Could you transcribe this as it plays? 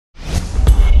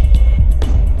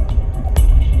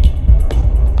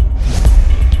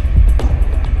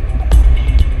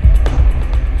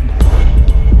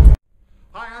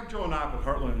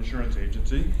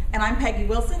And I'm Peggy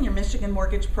Wilson, your Michigan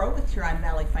Mortgage Pro with Huron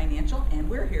Valley Financial, and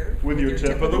we're here with your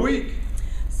tip of the week.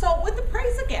 So with the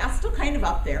price of gas still kind of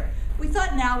up there, we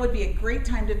thought now would be a great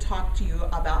time to talk to you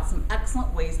about some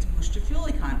excellent ways to boost your fuel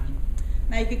economy.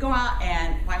 Now you could go out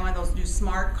and buy one of those new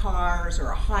smart cars or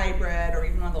a hybrid or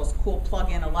even one of those cool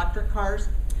plug-in electric cars.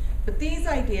 But these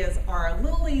ideas are a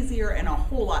little easier and a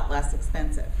whole lot less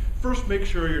expensive. First, make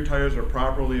sure your tires are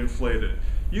properly inflated.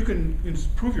 You can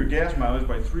improve your gas mileage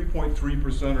by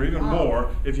 3.3% or even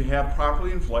more if you have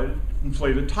properly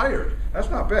inflated tires. That's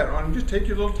not bad. Just take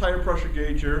your little tire pressure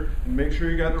gauge here and make sure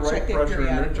you got the right pressure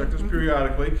in there. Check this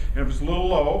periodically. And if it's a little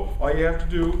low, all you have to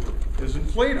do is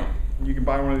inflate them. You can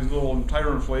buy one of these little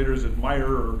tire inflators at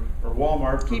Meijer or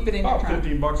Walmart for about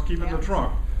 15 bucks, keep it in the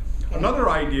trunk. Okay. Another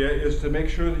idea is to make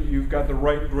sure that you've got the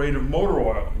right grade of motor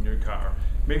oil in your car.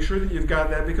 Make sure that you've got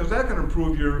that, because that can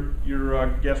improve your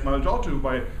gas mileage also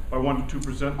by 1 to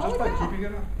 2% just by keeping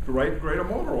it the right grade of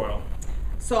motor oil.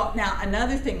 So now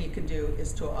another thing you can do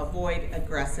is to avoid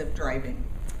aggressive driving.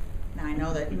 Now I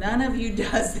know that none of you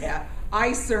does that.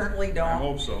 I certainly don't. I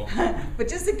hope so. But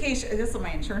just in case, this is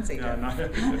my insurance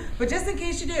agent. But just in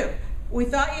case you do, we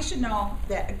thought you should know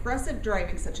that aggressive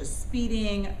driving, such as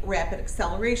speeding, rapid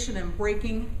acceleration, and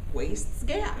braking, wastes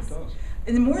gas. It does.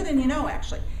 And more than you know,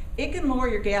 actually. It can lower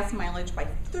your gas mileage by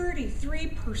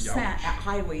 33% at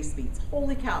highway speeds.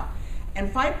 Holy cow.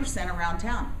 And 5% around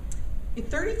town.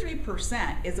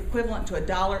 33% is equivalent to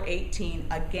 $1.18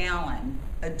 a gallon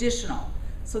additional.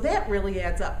 So that really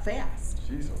adds up fast.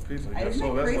 Jeez, I guess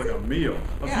so. That's like a meal.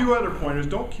 A few other pointers: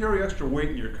 don't carry extra weight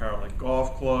in your car, like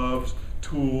golf clubs,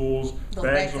 tools,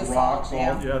 bags of rocks.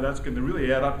 That's going to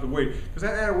really add up the weight, because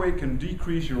that added weight can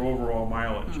decrease your overall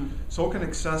mileage. So can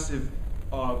excessive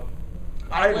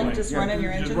idling. Just running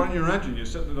your engine? Just running your engine. You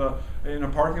sit in a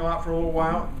parking lot for a little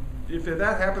while. If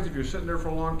that happens, if you're sitting there for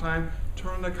a long time,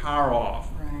 turn the car off.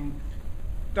 Right.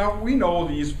 Now, we know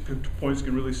these points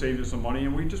can really save you some money,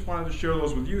 and we just wanted to share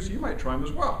those with you, so you might try them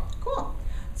as well. Cool.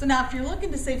 So now, if you're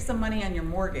looking to save some money on your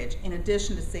mortgage, in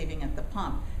addition to saving at the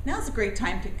pump, now's a great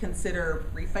time to consider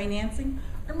refinancing,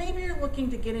 or maybe you're looking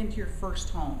to get into your first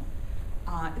home.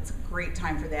 It's a great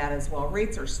time for that as well.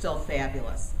 Rates are still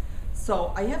fabulous.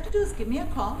 So all you have to do is give me a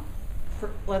call.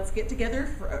 Let's get together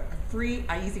for a free,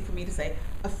 easy for me to say,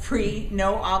 a free,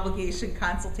 no obligation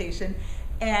consultation,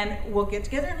 and we'll get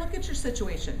together and look at your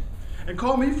situation. And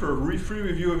call me for a free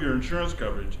review of your insurance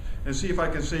coverage and see if I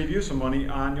can save you some money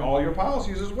on all your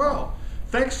policies as well.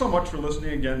 Thanks so much for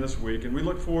listening again this week, and we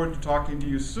look forward to talking to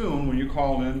you soon when you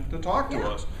call in to talk to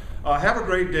us. Have a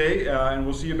great day, and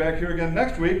we'll see you back here again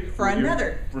next week for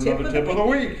another tip of the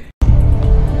week.